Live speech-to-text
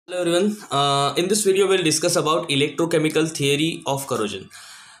Hello everyone. In this video we'll discuss about electrochemical theory of corrosion.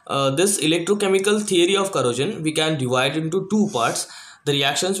 This electrochemical theory of corrosion we can divide into two parts: the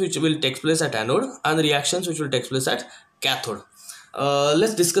reactions which will take place at anode and the reactions which will take place at cathode.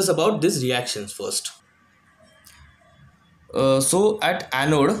 Let's discuss about these reactions first. So at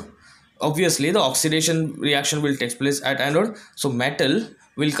anode, obviously the oxidation reaction will take place at anode. So metal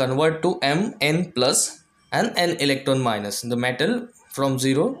will convert to Mn plus and N electron minus. The metal from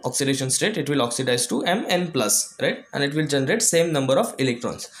zero oxidation state, it will oxidize to Mn plus, right? And it will generate same number of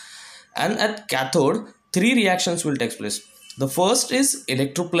electrons. And at cathode, three reactions will take place. The first is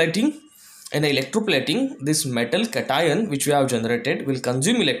electroplating. In electroplating, this metal cation which we have generated will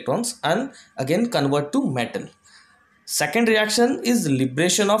consume electrons and again convert to metal. Second reaction is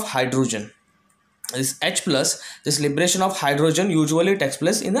liberation of hydrogen. This H plus, this liberation of hydrogen usually takes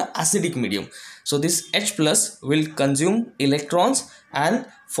place in an acidic medium. So this H plus will consume electrons and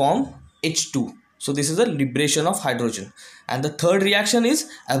form H2. So this is a liberation of hydrogen. And the third reaction is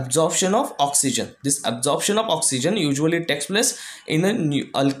absorption of oxygen. This absorption of oxygen usually takes place in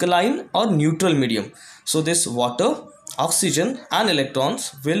an alkaline or neutral medium. So this water, oxygen and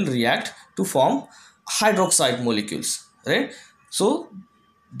electrons will react to form hydroxide molecules, right? So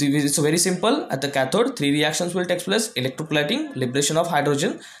it's very simple. At the cathode, three reactions will take place: electroplating, liberation of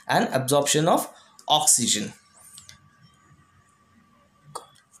hydrogen and absorption of oxygen.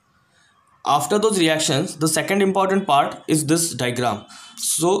 After those reactions, the second important part is this diagram.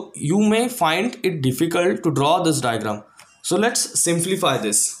 So you may find it difficult to draw this diagram. So let's simplify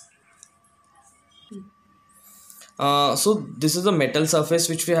this. So this is the metal surface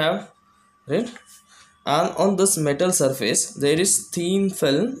which we have, right? And on this metal surface there is thin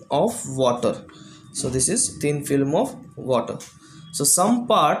film of water. So this is thin film of water. So some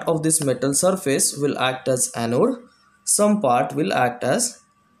part of this metal surface will act as anode, some part will act as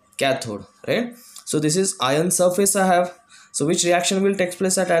cathode, right? So this is iron surface I have. So which reaction will take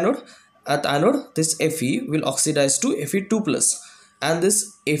place at anode? At anode, this Fe will oxidize to Fe2 plus, and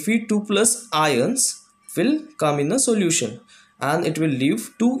this Fe2 plus ions will come in a solution and it will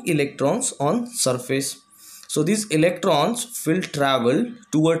leave two electrons on surface. So these electrons will travel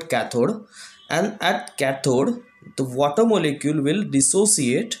toward cathode, and at cathode the water molecule will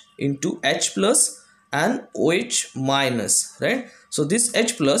dissociate into H plus and OH minus, right? So this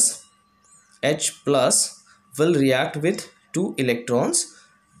H plus will react with two electrons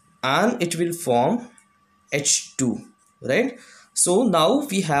and it will form H2, right? So now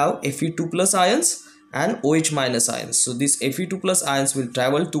we have Fe2 plus ions and OH minus ions. So these Fe2 plus ions will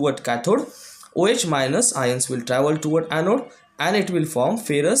travel toward cathode, OH minus ions will travel toward anode, and it will form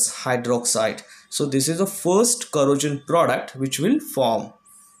ferrous hydroxide. So this is the first corrosion product which will form.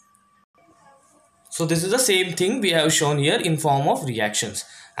 So this is the same thing we have shown here in form of reactions.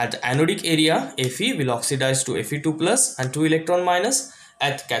 At the anodic area, Fe will oxidize to Fe2 plus and 2 electron minus.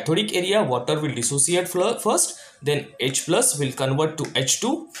 At cathodic area, water will dissociate first, then H plus will convert to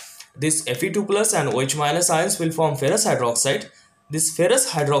H2. This Fe2 plus and OH minus ions will form ferrous hydroxide. This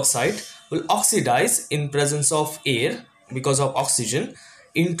ferrous hydroxide will oxidize in presence of air because of oxygen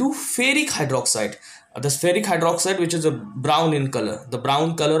into ferric hydroxide. This ferric hydroxide, which is a brown in color, the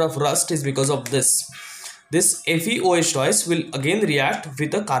brown color of rust is because of this. This FeOH twice will again react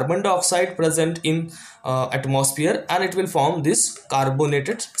with the carbon dioxide present in atmosphere, and it will form this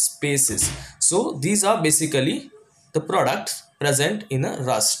carbonated spaces. So these are basically the products present in a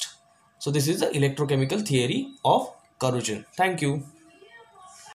rust. So this is the electrochemical theory of corrosion. Thank you.